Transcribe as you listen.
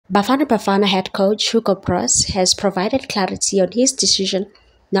Bafana Bafana head coach Hugo Broos has provided clarity on his decision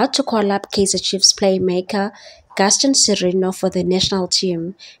not to call up Kaizer Chiefs playmaker Gaston Sirino for the national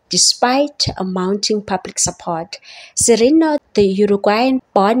team, despite mounting public support. Sirino, the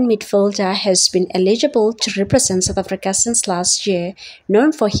Uruguayan-born midfielder, has been eligible to represent South Africa since last year,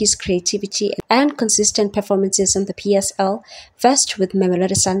 known for his creativity and consistent performances in the PSL, first with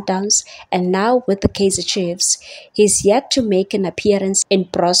Mamelodi Sundowns and now with the Kaizer Chiefs. He's yet to make an appearance in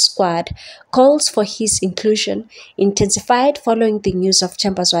Broos' squad. Calls for his inclusion intensified following the news of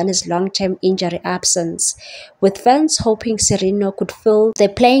Thembazwane's long-term injury absence, with fans hoping Sirino could fill the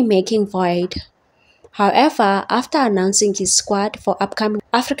playmaking void. However, after announcing his squad for upcoming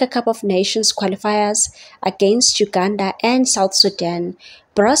Africa Cup of Nations qualifiers against Uganda and South Sudan,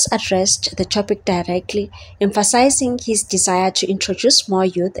 Broos addressed the topic directly, emphasizing his desire to introduce more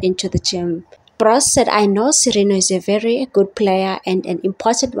youth into the team. Broos said, "I know Sirino is a very good player and an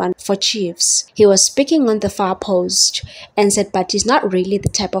important one for Chiefs." He was speaking on the far post and said, "But he's not really the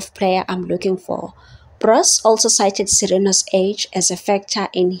type of player I'm looking for." Broos also cited Sirino's age as a factor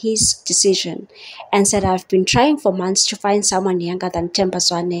in his decision and said, "I've been trying for months to find someone younger than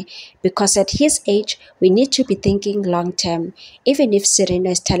Thembazwane because at his age, we need to be thinking long-term. Even if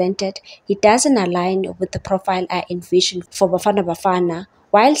Sirino is talented, he doesn't align with the profile I envision for Bafana Bafana."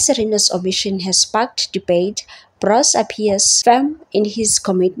 While Sirino's omission has sparked debate, Broos appears firm in his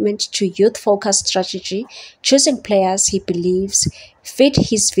commitment to youth-focused strategy, choosing players he believes fit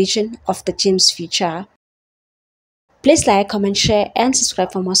his vision of the team's future. Please like, comment, share, and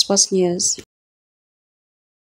subscribe for more sports news.